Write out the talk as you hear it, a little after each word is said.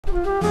Hi,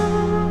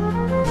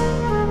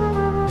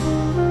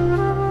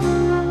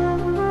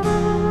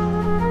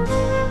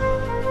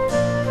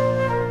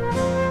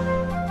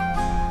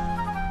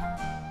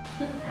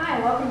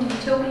 welcome to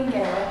Dystopian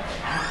Getaway.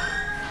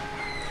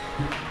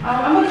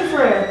 I'm looking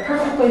for a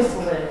perfect place to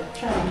live.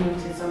 Trying to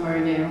move to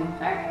somewhere new.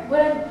 Alright,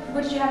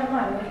 what did you have in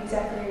mind? What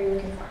exactly are you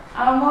looking for?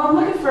 Well, I'm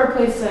looking for a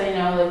place to,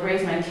 like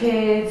raise my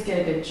kids, get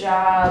a good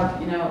job,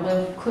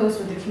 live close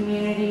with the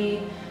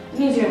community,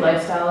 an easier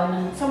lifestyle,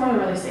 and somewhere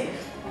really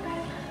safe. Okay.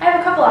 I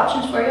have a couple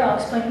options for you. I'll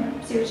explain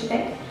them, see what you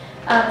think.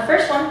 The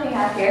first one we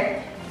have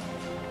here,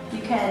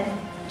 you can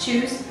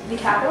choose the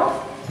capital.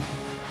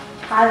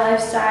 High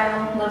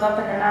lifestyle, live up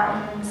in the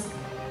mountains.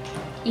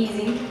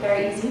 Easy,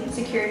 very easy.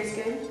 Security's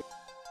good.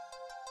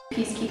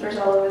 Peacekeepers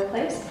all over the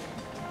place.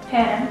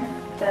 Pan,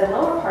 the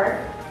lower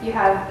part, you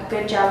have a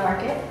good job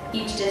market.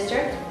 Each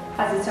district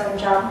has its own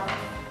job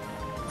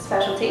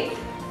specialty,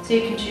 so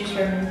you can choose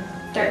from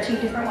 13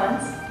 different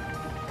ones.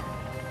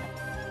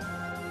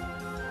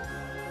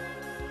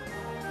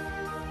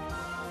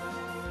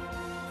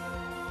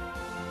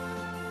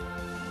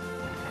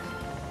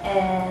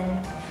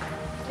 And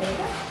there you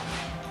go.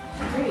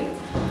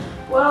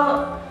 Great.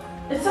 Well,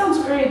 it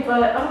sounds great,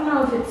 but I don't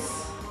know if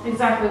it's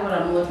exactly what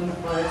I'm looking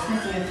for. It's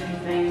missing a few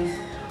things.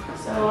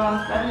 So,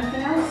 got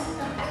anything else?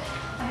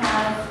 I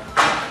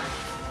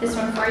have this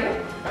one for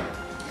you.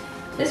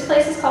 This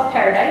place is called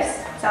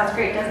Paradise. Sounds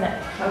great, doesn't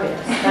it? Oh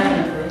yes,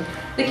 definitely.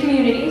 The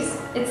communities,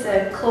 it's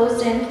a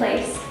closed-in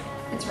place.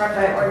 It's run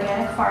by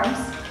organic farms.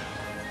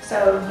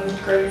 So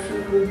you grow your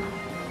food,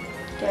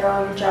 get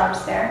all your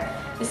jobs there.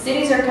 The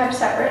cities are kept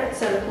separate,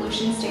 so the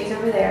pollution stays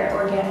over there,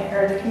 organic,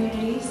 or the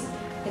communities.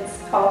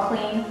 It's all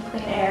clean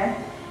air.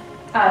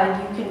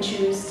 You can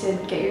choose to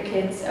get your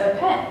kids a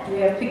pet. We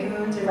have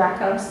pigoons and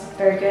raccoons,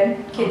 very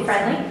good,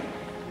 kid-friendly.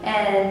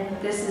 And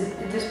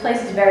this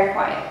place is very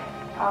quiet,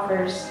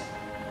 offers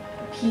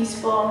a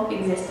peaceful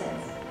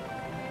existence.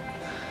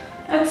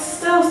 That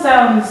still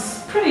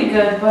sounds pretty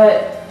good,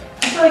 but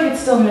I feel like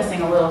it's still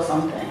missing a little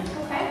something.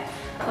 Okay,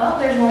 well,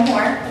 there's one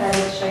more that I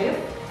will show you.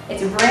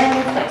 It's a brand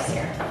new place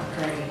here.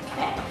 Great.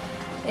 Okay.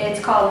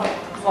 It's called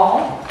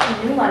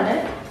Vaughan in New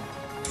London.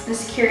 The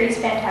security is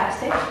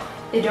fantastic.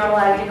 They don't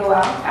allow you to go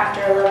out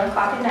after 11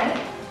 o'clock at night.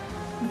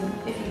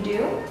 If you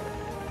do,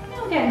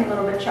 you'll get in a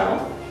little bit of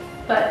trouble,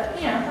 but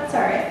that's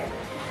all right.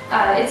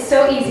 It's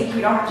so easy,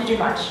 you don't have to do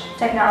much.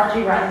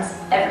 Technology runs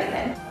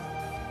everything.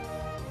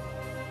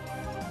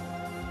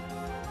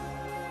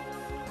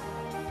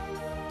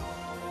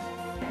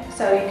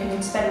 So you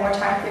can spend more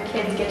time with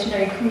your kids, get to know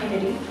your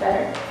community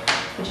better,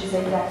 which is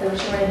exactly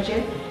what you want to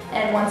do.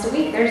 And once a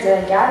week, there's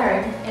a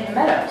gathering in the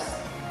meadows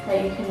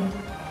that you can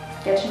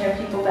get to know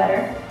people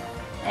better.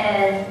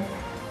 And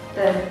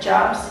the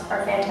jobs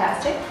are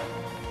fantastic.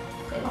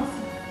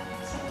 Awesome.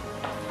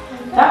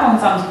 That one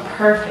sounds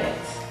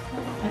perfect.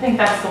 I think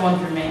that's the one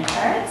for me.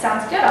 All right,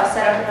 sounds good. I'll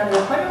set up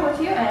another appointment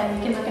with you and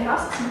we can look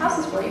at some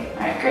houses for you. All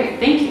right, great.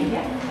 Thank you.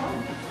 Yeah.